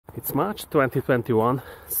It's March 2021,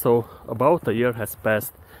 so about a year has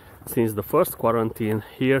passed since the first quarantine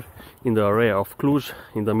here in the area of Cluj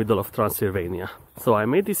in the middle of Transylvania. So I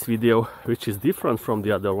made this video, which is different from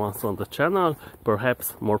the other ones on the channel,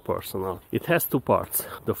 perhaps more personal. It has two parts.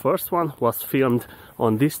 The first one was filmed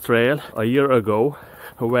on this trail a year ago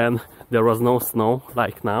when there was no snow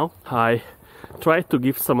like now. I tried to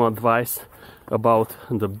give some advice about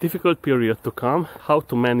the difficult period to come, how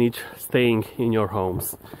to manage staying in your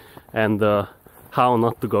homes, and how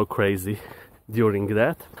not to go crazy during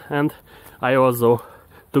that. And I also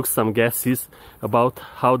took some guesses about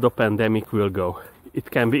how the pandemic will go. It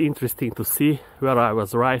can be interesting to see where I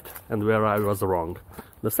was right and where I was wrong.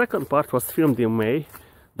 The second part was filmed in May,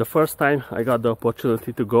 the first time I got the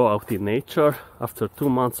opportunity to go out in nature after 2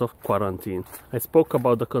 months of quarantine. I spoke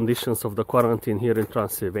about the conditions of the quarantine here in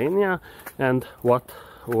Transylvania and what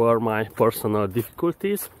were my personal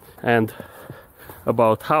difficulties, and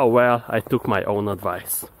about how well I took my own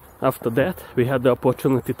advice. After that, we had the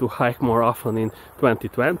opportunity to hike more often in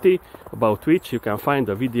 2020, about which you can find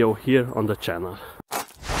a video here on the channel.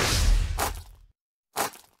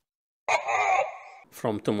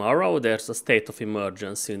 From tomorrow there's a state of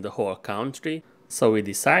emergency in the whole country, so we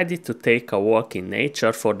decided to take a walk in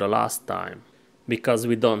nature for the last time. Because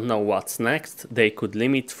we don't know what's next, they could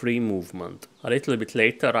limit free movement. A little bit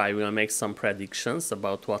later I will make some predictions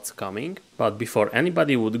about what's coming, but before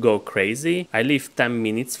anybody would go crazy, I live 10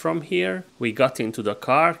 minutes from here. We got into the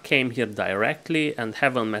car, came here directly and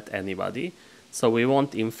haven't met anybody, so we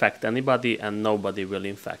won't infect anybody and nobody will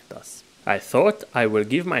infect us. I thought I will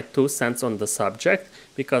give my 2 cents on the subject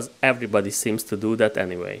because everybody seems to do that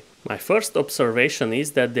anyway. My first observation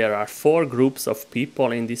is that there are 4 groups of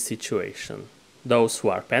people in this situation. Those who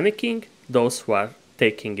are panicking, those who are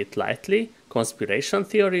taking it lightly, conspiration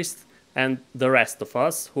theorists, and the rest of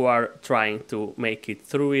us who are trying to make it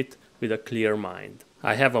through it with a clear mind.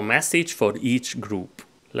 I have a message for each group.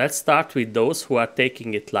 Let's start with those who are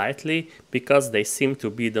taking it lightly because they seem to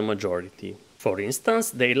be the majority. For instance,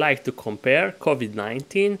 they like to compare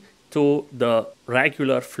COVID-19 to the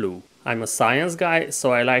regular flu. I'm a science guy,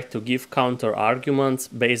 so I like to give counter-arguments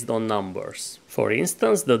based on numbers. For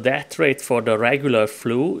instance, the death rate for the regular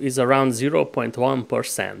flu is around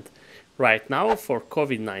 0.1%. Right now, for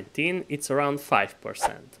COVID-19, it's around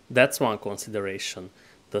 5%. That's one consideration.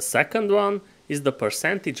 The second one is the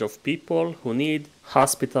percentage of people who need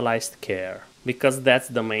hospitalized care, because that's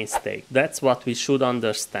the main stake. That's what we should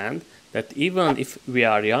understand, that even if we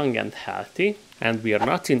are young and healthy, and we are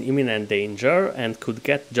not in imminent danger and could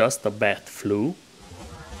get just a bad flu,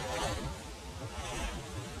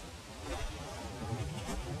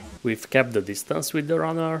 we've kept the distance with the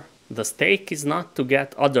runner. The stake is not to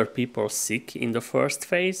get other people sick in the first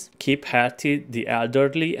phase. Keep healthy the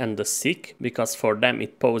elderly and the sick, because for them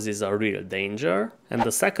it poses a real danger. And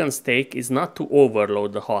the second stake is not to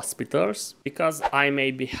overload the hospitals, because I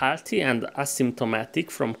may be healthy and asymptomatic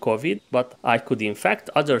from COVID, but I could infect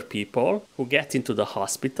other people who get into the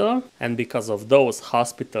hospital, and because of those,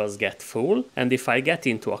 hospitals get full, and if I get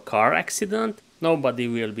into a car accident, nobody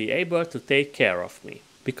will be able to take care of me,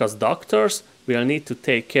 because doctors will need to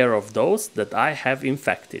take care of those that I have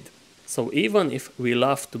infected. So even if we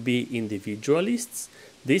love to be individualists,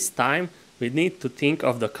 this time we need to think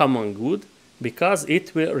of the common good, because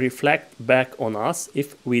it will reflect back on us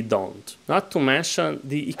if we don't. Not to mention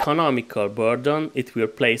the economical burden it will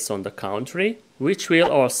place on the country, which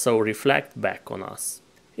will also reflect back on us.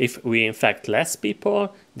 If we infect less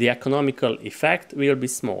people, the economical effect will be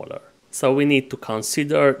smaller. So we need to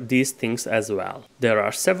consider these things as well. There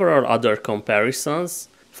are several other comparisons,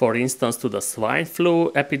 for instance to the swine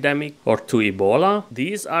flu epidemic or to Ebola.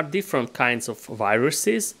 These are different kinds of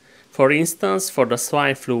viruses. For instance, for the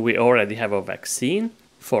swine flu we already have a vaccine.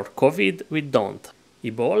 For COVID we don't.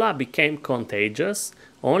 Ebola became contagious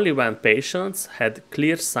only when patients had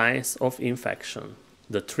clear signs of infection.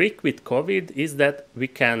 The trick with COVID is that we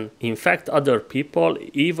can infect other people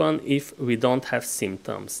even if we don't have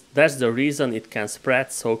symptoms. That's the reason it can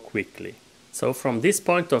spread so quickly. So from this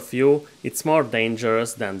point of view, it's more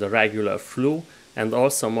dangerous than the regular flu and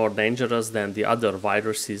also more dangerous than the other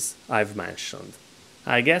viruses I've mentioned.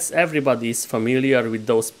 I guess everybody is familiar with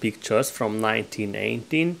those pictures from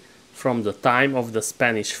 1918, from the time of the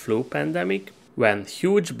Spanish flu pandemic, when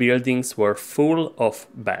huge buildings were full of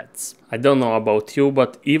beds. I don't know about you,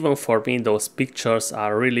 but even for me those pictures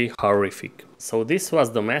are really horrific. So this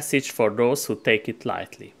was the message for those who take it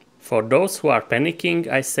lightly. For those who are panicking,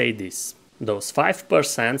 I say this. Those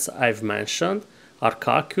 5% I've mentioned are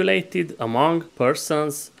calculated among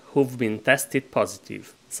persons who've been tested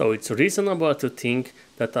positive. So it's reasonable to think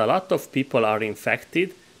that a lot of people are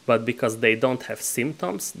infected but because they don't have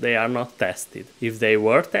symptoms, they are not tested. If they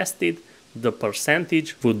were tested, the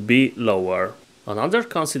percentage would be lower. Another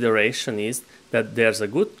consideration is that there's a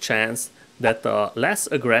good chance that a less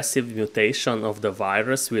aggressive mutation of the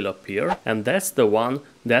virus will appear, and that's the one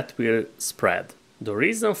that will spread. The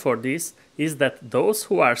reason for this is that those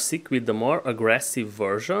who are sick with the more aggressive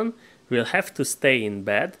version will have to stay in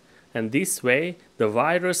bed, and this way the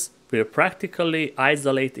virus will practically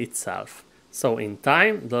isolate itself. So in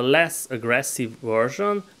time, the less aggressive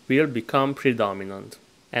version will become predominant.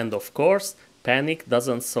 And of course, panic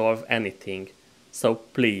doesn't solve anything. So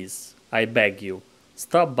please, I beg you,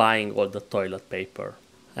 stop buying all the toilet paper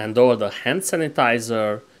and all the hand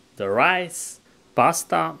sanitizer, the rice,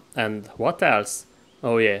 pasta, and what else?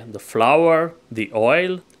 Oh yeah, the flour, the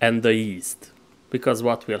oil, and the yeast. Because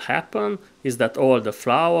what will happen is that all the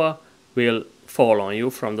flour will fall on you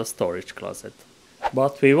from the storage closet.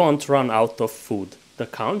 But we won't run out of food. The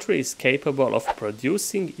country is capable of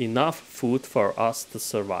producing enough food for us to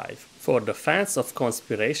survive. For the fans of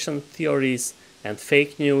conspiracy theories and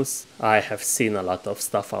fake news, I have seen a lot of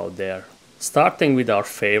stuff out there. Starting with our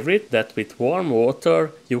favorite, that with warm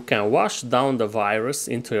water you can wash down the virus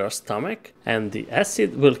into your stomach and the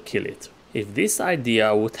acid will kill it. If this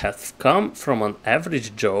idea would have come from an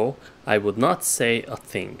average Joe, I would not say a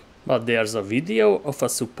thing. But there's a video of a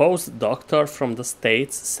supposed doctor from the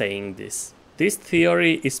States saying this. This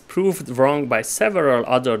theory is proved wrong by several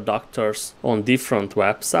other doctors on different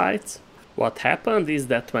websites. What happened is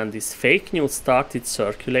that when this fake news started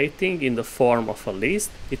circulating in the form of a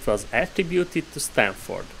list, it was attributed to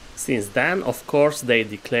Stanford. Since then, of course, they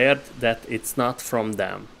declared that it's not from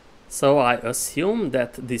them. So I assume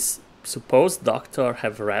that this supposed doctor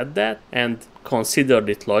have read that and considered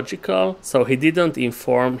it logical, so he didn't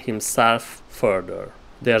inform himself further.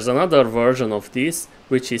 There's another version of this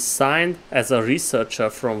which is signed as a researcher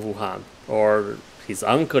from Wuhan, or his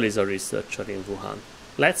uncle is a researcher in Wuhan.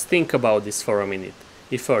 Let's think about this for a minute.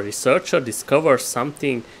 If a researcher discovers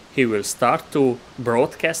something, he will start to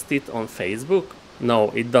broadcast it on Facebook? No,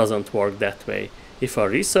 it doesn't work that way. If a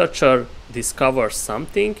researcher discovers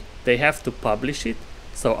something, they have to publish it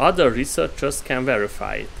so other researchers can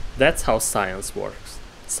verify it. That's how science works.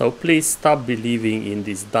 So please stop believing in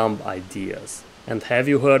these dumb ideas. And have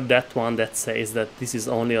you heard that one that says that this is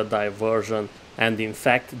only a diversion and in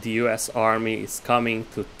fact the US Army is coming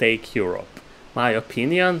to take Europe? My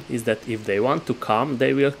opinion is that if they want to come,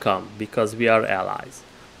 they will come, because we are allies.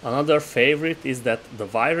 Another favorite is that the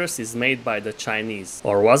virus is made by the Chinese.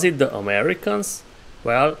 Or was it the Americans?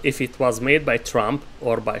 Well, if it was made by Trump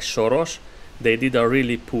or by Soros, they did a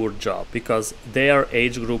really poor job, because their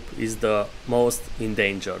age group is the most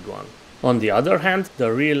endangered one. On the other hand,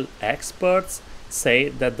 the real experts say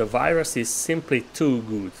that the virus is simply too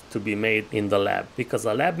good to be made in the lab, because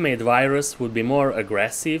a lab-made virus would be more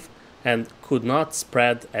aggressive and could not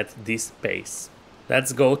spread at this pace.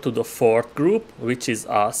 Let's go to the fourth group, which is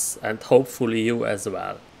us and hopefully you as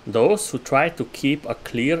well. Those who try to keep a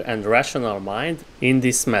clear and rational mind in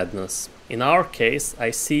this madness. In our case, I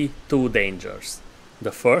see two dangers.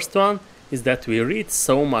 The first one is that we read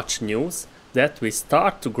so much news that we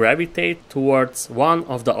start to gravitate towards one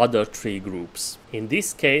of the other three groups. In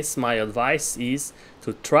this case, my advice is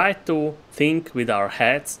to try to think with our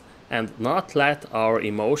heads and not let our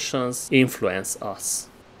emotions influence us.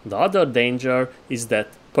 The other danger is that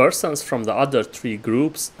persons from the other three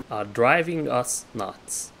groups are driving us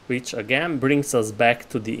nuts, which again brings us back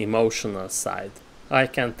to the emotional side. I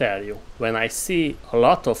can tell you, when I see a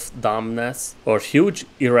lot of dumbness or huge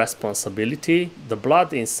irresponsibility, the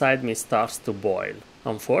blood inside me starts to boil.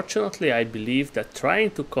 Unfortunately, I believe that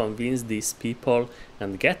trying to convince these people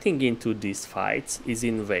and getting into these fights is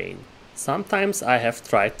in vain. Sometimes I have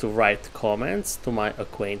tried to write comments to my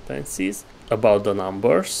acquaintances about the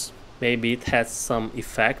numbers. Maybe it has some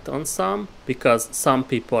effect on some, because some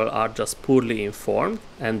people are just poorly informed,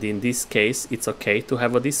 and in this case it's okay to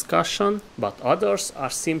have a discussion, but others are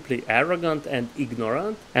simply arrogant and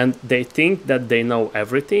ignorant, and they think that they know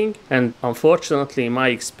everything, and unfortunately in my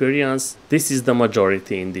experience this is the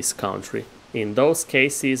majority in this country. In those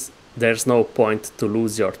cases there's no point to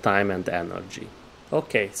lose your time and energy.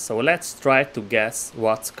 Okay, so let's try to guess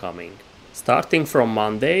what's coming. Starting from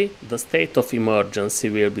Monday, the state of emergency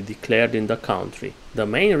will be declared in the country. The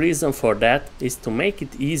main reason for that is to make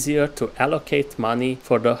it easier to allocate money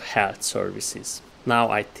for the health services. Now,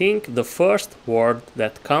 I think the first word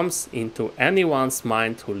that comes into anyone's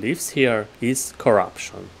mind who lives here is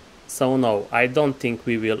corruption. So no, I don't think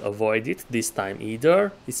we will avoid it this time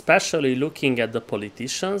either, especially looking at the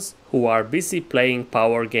politicians who are busy playing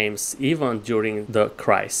power games even during the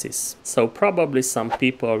crisis. So probably some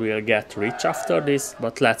people will get rich after this,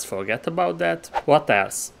 but let's forget about that. What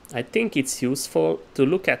else? I think it's useful to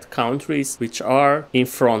look at countries which are in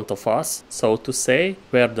front of us, so to say,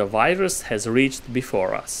 where the virus has reached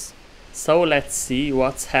before us. So let's see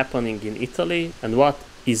what's happening in Italy and what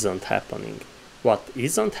isn't happening. What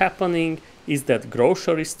isn't happening is that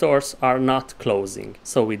grocery stores are not closing,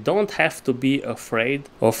 so we don't have to be afraid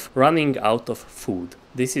of running out of food.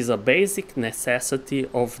 This is a basic necessity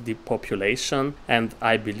of the population, and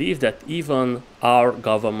I believe that even our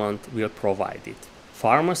government will provide it.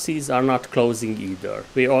 Pharmacies are not closing either.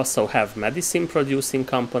 We also have medicine producing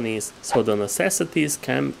companies, so the necessities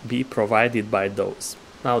can be provided by those.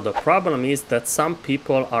 Now the problem is that some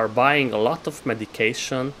people are buying a lot of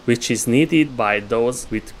medication which is needed by those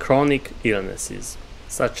with chronic illnesses,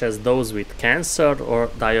 such as those with cancer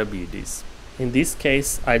or diabetes. In this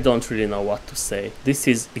case, I don't really know what to say. This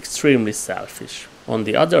is extremely selfish. On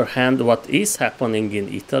the other hand, what is happening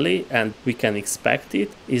in Italy, and we can expect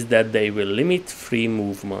it, is that they will limit free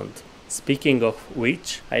movement. Speaking of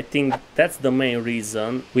which, I think that's the main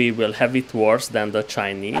reason we will have it worse than the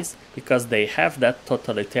Chinese, because they have that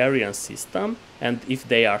totalitarian system, and if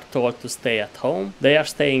they are told to stay at home, they are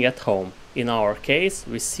staying at home. In our case,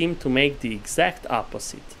 we seem to make the exact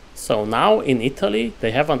opposite. So now in Italy,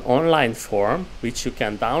 they have an online form which you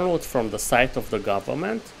can download from the site of the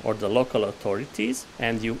government or the local authorities,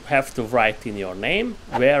 and you have to write in your name,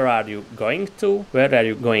 where are you going to, where are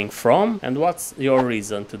you going from, and what's your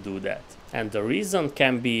reason to do that. And the reason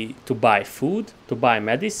can be to buy food, to buy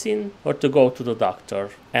medicine, or to go to the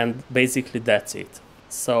doctor. And basically that's it.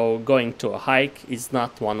 So going to a hike is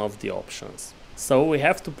not one of the options. So we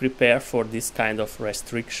have to prepare for this kind of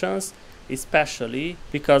restrictions, especially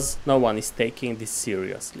because no one is taking this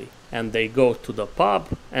seriously. And they go to the pub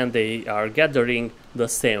and they are gathering the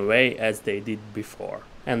same way as they did before.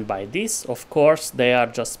 And by this, of course, they are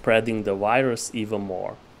just spreading the virus even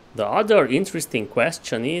more. The other interesting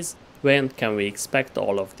question is, when can we expect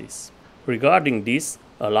all of this? Regarding this,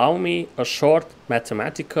 allow me a short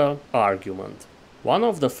mathematical argument. One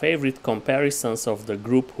of the favorite comparisons of the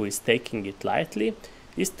group who is taking it lightly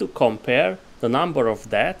is to compare the number of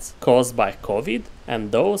deaths caused by COVID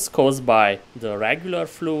and those caused by the regular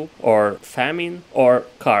flu or famine or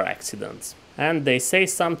car accidents. And they say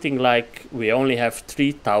something like we only have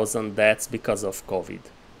 3,000 deaths because of COVID.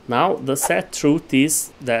 Now the sad truth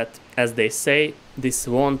is that, as they say, this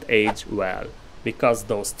won't age well, because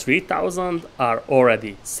those 3,000 are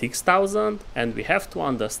already 6,000, and we have to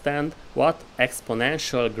understand what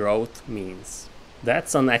exponential growth means.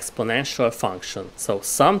 That's an exponential function, so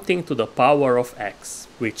something to the power of x,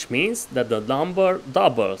 which means that the number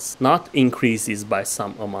doubles, not increases by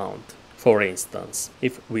some amount. For instance,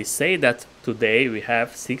 if we say that today we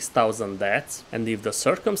have 6,000 deaths, and if the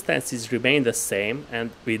circumstances remain the same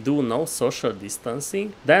and we do no social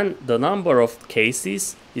distancing, then the number of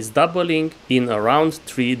cases is doubling in around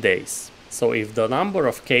 3 days. So if the number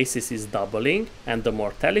of cases is doubling and the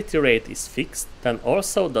mortality rate is fixed, then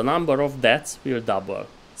also the number of deaths will double.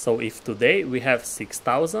 So if today we have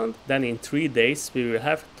 6,000, then in 3 days we will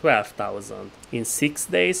have 12,000. In 6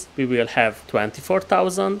 days we will have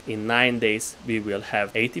 24,000, in 9 days we will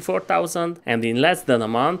have 84,000, and in less than a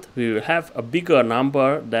month we will have a bigger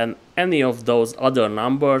number than any of those other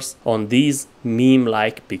numbers on these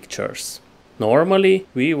meme-like pictures. Normally,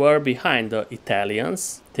 we were behind the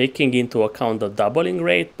Italians, taking into account the doubling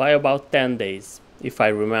rate by about 10 days, if I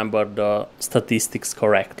remember the statistics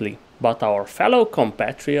correctly. But our fellow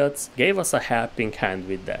compatriots gave us a helping hand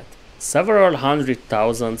with that. Several hundred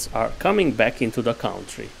thousands are coming back into the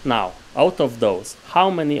country. Now, out of those,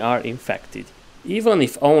 how many are infected? Even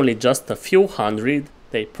if only just a few hundred,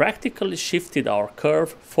 they practically shifted our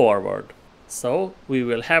curve forward. So, we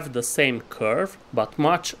will have the same curve, but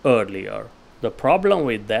much earlier. The problem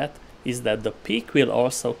with that is that the peak will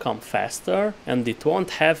also come faster, and it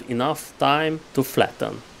won't have enough time to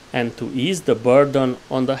flatten and to ease the burden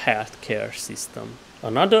on the healthcare system.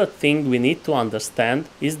 Another thing we need to understand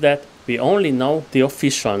is that we only know the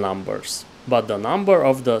official numbers, but the number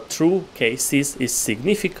of the true cases is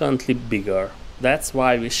significantly bigger. That's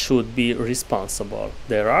why we should be responsible.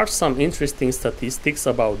 There are some interesting statistics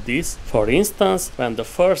about this. For instance, when the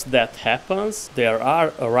first death happens, there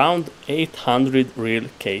are around 800 real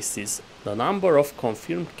cases. The number of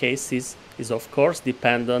confirmed cases is of course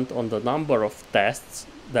dependent on the number of tests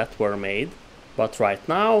that were made, but right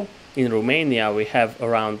now in Romania we have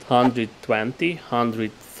around 120,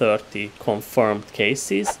 130 30 confirmed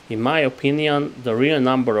cases. In my opinion, the real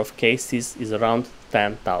number of cases is around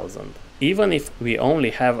 10,000. Even if we only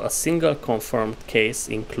have a single confirmed case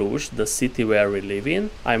in Cluj, the city where we live in,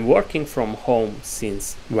 I'm working from home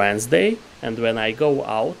since Wednesday, and when I go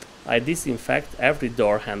out, I disinfect every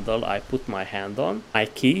door handle I put my hand on. My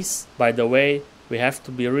keys, by the way, we have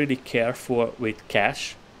to be really careful with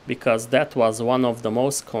cash, because that was one of the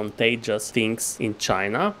most contagious things in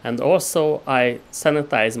China, and also I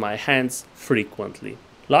sanitize my hands frequently.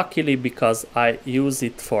 Luckily, because I use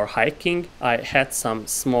it for hiking, I had some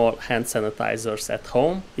small hand sanitizers at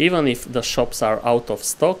home. Even if the shops are out of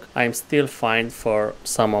stock, I'm still fine for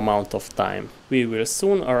some amount of time. We will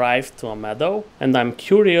soon arrive to a meadow, and I'm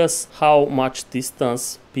curious how much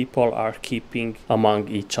distance people are keeping among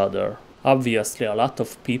each other. Obviously, a lot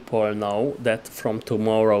of people know that from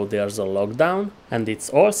tomorrow there's a lockdown, and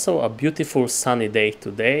it's also a beautiful sunny day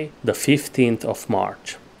today, the 15th of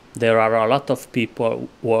March. There are a lot of people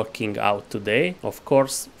working out today. Of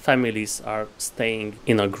course, families are staying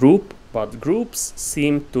in a group, but groups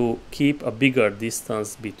seem to keep a bigger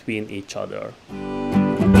distance between each other.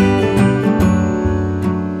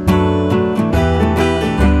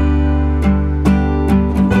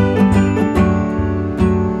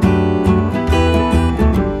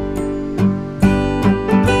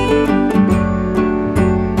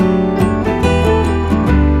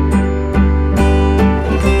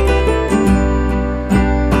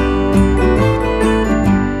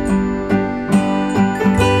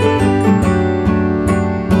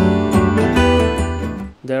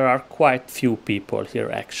 There are quite few people here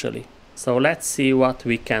actually. So let's see what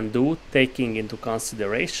we can do, taking into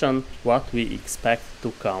consideration what we expect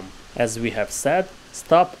to come. As we have said,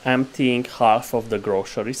 stop emptying half of the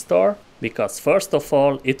grocery store, because first of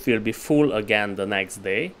all, it will be full again the next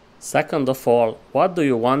day. Second of all, what do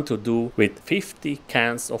you want to do with 50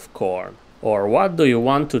 cans of corn? Or what do you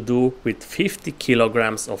want to do with 50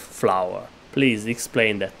 kilograms of flour? Please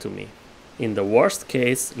explain that to me. In the worst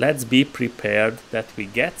case, let's be prepared that we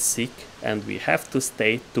get sick and we have to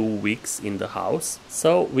stay 2 weeks in the house.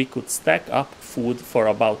 So we could stack up food for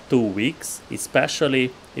about 2 weeks,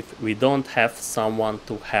 especially if we don't have someone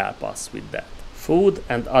to help us with that. Food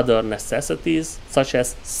and other necessities, such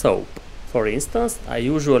as soap. For instance, I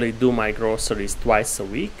usually do my groceries twice a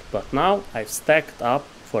week, but now I've stacked up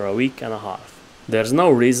for a week and a half. There's no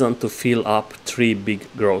reason to fill up 3 big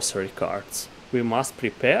grocery carts. We must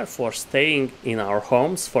prepare for staying in our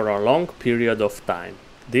homes for a long period of time.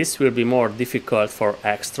 This will be more difficult for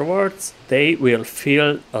extroverts. They will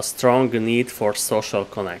feel a strong need for social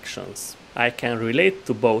connections. I can relate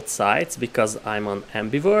to both sides because I'm an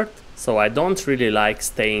ambivert, so I don't really like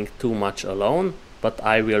staying too much alone, but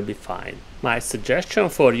I will be fine. My suggestion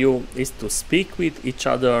for you is to speak with each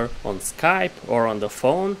other on Skype or on the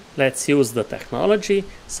phone. Let's use the technology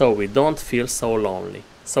so we don't feel so lonely.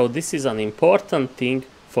 So this is an important thing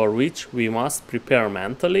for which we must prepare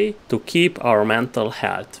mentally to keep our mental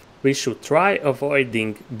health. We should try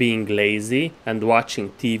avoiding being lazy and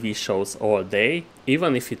watching TV shows all day,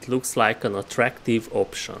 even if it looks like an attractive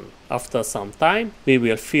option. After some time, we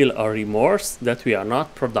will feel a remorse that we are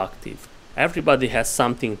not productive. Everybody has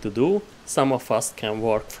something to do. Some of us can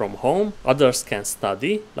work from home, others can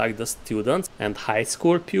study, like the students and high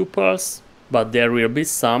school pupils, but there will be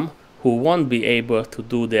some who won't be able to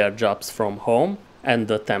do their jobs from home, and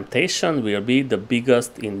the temptation will be the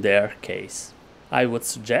biggest in their case. I would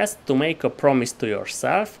suggest to make a promise to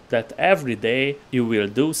yourself that every day you will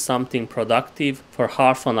do something productive for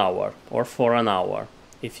half an hour or for an hour.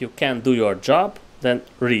 If you can't do your job, then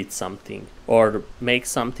read something or make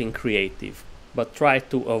something creative. But try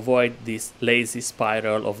to avoid this lazy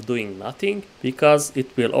spiral of doing nothing, because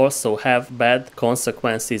it will also have bad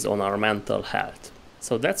consequences on our mental health.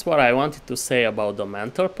 So that's what I wanted to say about the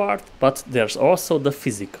mental part, but there's also the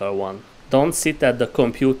physical one. Don't sit at the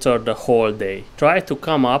computer the whole day. Try to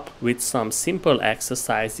come up with some simple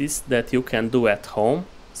exercises that you can do at home,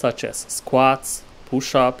 such as squats,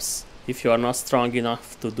 push-ups. If you are not strong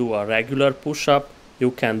enough to do a regular push-up, you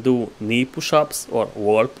can do knee push-ups or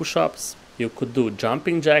wall push-ups. You could do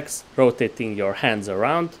jumping jacks, rotating your hands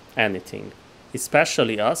around, anything.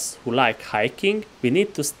 Especially us who like hiking, we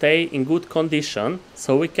need to stay in good condition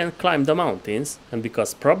so we can climb the mountains, and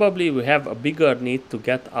because probably we have a bigger need to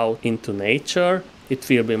get out into nature, it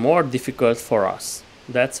will be more difficult for us.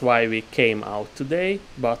 That's why we came out today,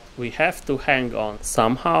 but we have to hang on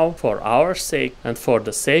somehow for our sake and for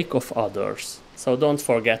the sake of others. So don't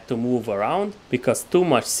forget to move around, because too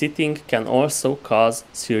much sitting can also cause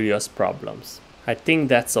serious problems. I think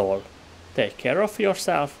that's all. Take care of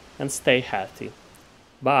yourself and stay healthy.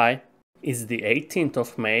 Bye! It's the 18th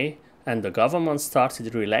of May and the government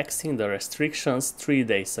started relaxing the restrictions 3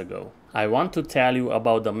 days ago. I want to tell you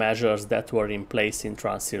about the measures that were in place in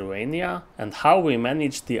Transylvania and how we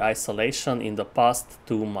managed the isolation in the past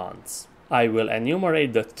 2 months. I will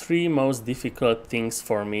enumerate the 3 most difficult things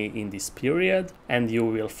for me in this period, and you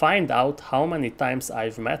will find out how many times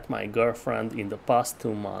I've met my girlfriend in the past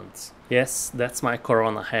 2 months. Yes, that's my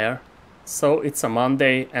corona hair. So it's a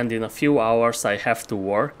Monday and in a few hours I have to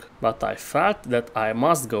work, but I felt that I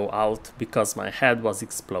must go out because my head was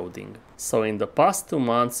exploding. So in the past 2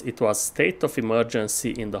 months it was state of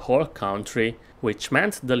emergency in the whole country, which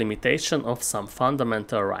meant the limitation of some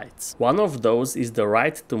fundamental rights. One of those is the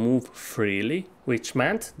right to move freely, which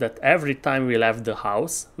meant that every time we left the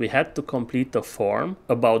house we had to complete a form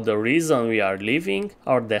about the reason we are leaving,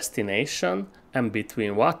 our destination, and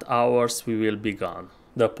between what hours we will be gone.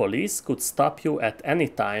 The police could stop you at any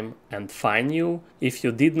time and fine you if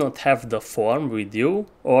you did not have the form with you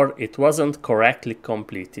or it wasn't correctly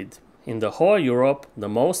completed. In the whole Europe, the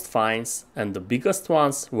most fines and the biggest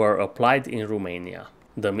ones were applied in Romania.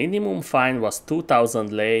 The minimum fine was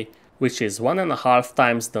 2000 lei, which is 1.5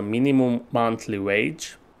 times the minimum monthly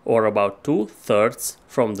wage, or about 2/3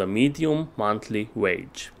 from the medium monthly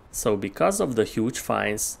wage. So because of the huge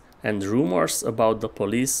fines and rumors about the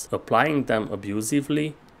police applying them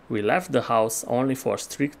abusively, we left the house only for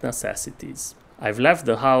strict necessities. I've left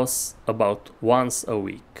the house about once a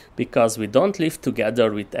week. Because we don't live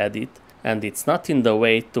together with Edith and it's not in the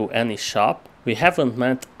way to any shop, we haven't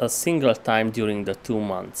met a single time during the 2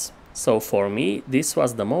 months. So for me, this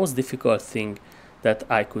was the most difficult thing, that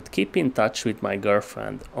I could keep in touch with my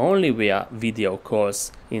girlfriend only via video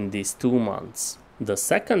calls in these 2 months. The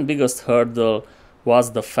second biggest hurdle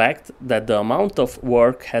was the fact that the amount of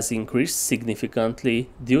work has increased significantly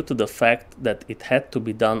due to the fact that it had to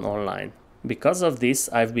be done online. Because of this,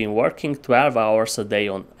 I've been working 12 hours a day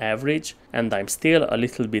on average and I'm still a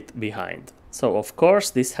little bit behind. So of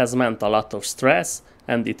course this has meant a lot of stress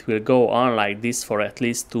and it will go on like this for at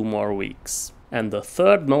least 2 more weeks. And the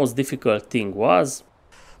third most difficult thing was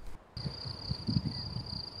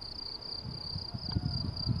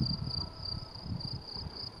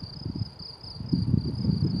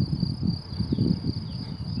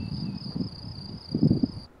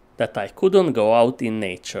that I couldn't go out in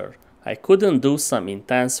nature. I couldn't do some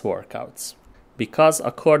intense workouts. Because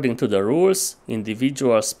according to the rules,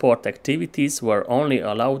 individual sport activities were only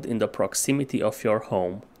allowed in the proximity of your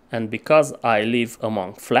home. And because I live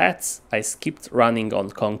among flats, I skipped running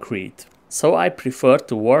on concrete. So I prefer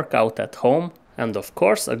to work out at home, and of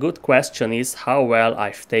course a good question is how well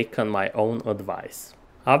I've taken my own advice.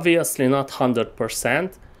 Obviously not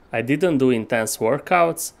 100%, I didn't do intense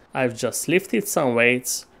workouts, I've just lifted some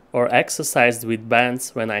weights, or exercised with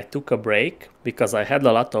bands when I took a break, because I had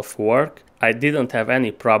a lot of work. I didn't have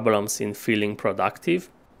any problems in feeling productive,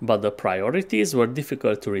 but the priorities were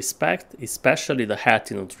difficult to respect, especially the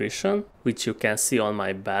healthy nutrition, which you can see on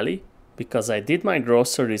my belly. Because I did my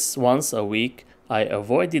groceries once a week, I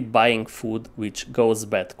avoided buying food which goes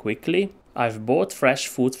bad quickly. I've bought fresh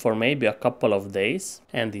food for maybe a couple of days,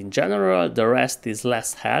 and in general the rest is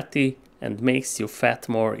less healthy and makes you fat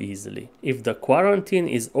more easily. If the quarantine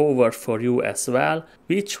is over for you as well,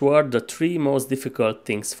 which were the 3 most difficult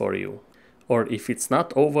things for you? Or if it's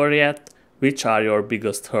not over yet, which are your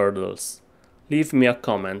biggest hurdles? Leave me a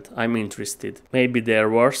comment, I'm interested. Maybe there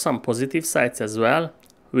were some positive sides as well?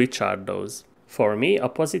 Which are those? For me, a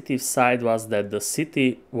positive side was that the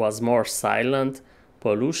city was more silent,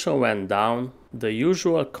 pollution went down, the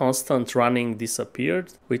usual constant running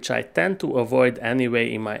disappeared, which I tend to avoid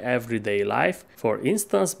anyway in my everyday life, for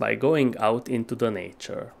instance by going out into the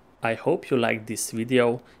nature. I hope you liked this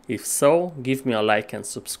video. If so, give me a like and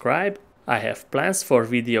subscribe. I have plans for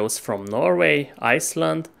videos from Norway,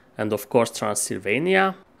 Iceland, and of course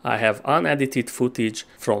Transylvania. I have unedited footage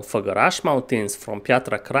from Făgăraș Mountains, from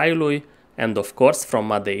Piatra Craiului, and of course from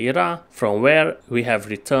Madeira, from where we have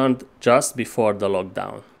returned just before the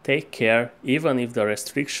lockdown. Take care, even if the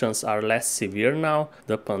restrictions are less severe now,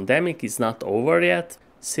 the pandemic is not over yet.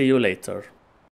 See you later.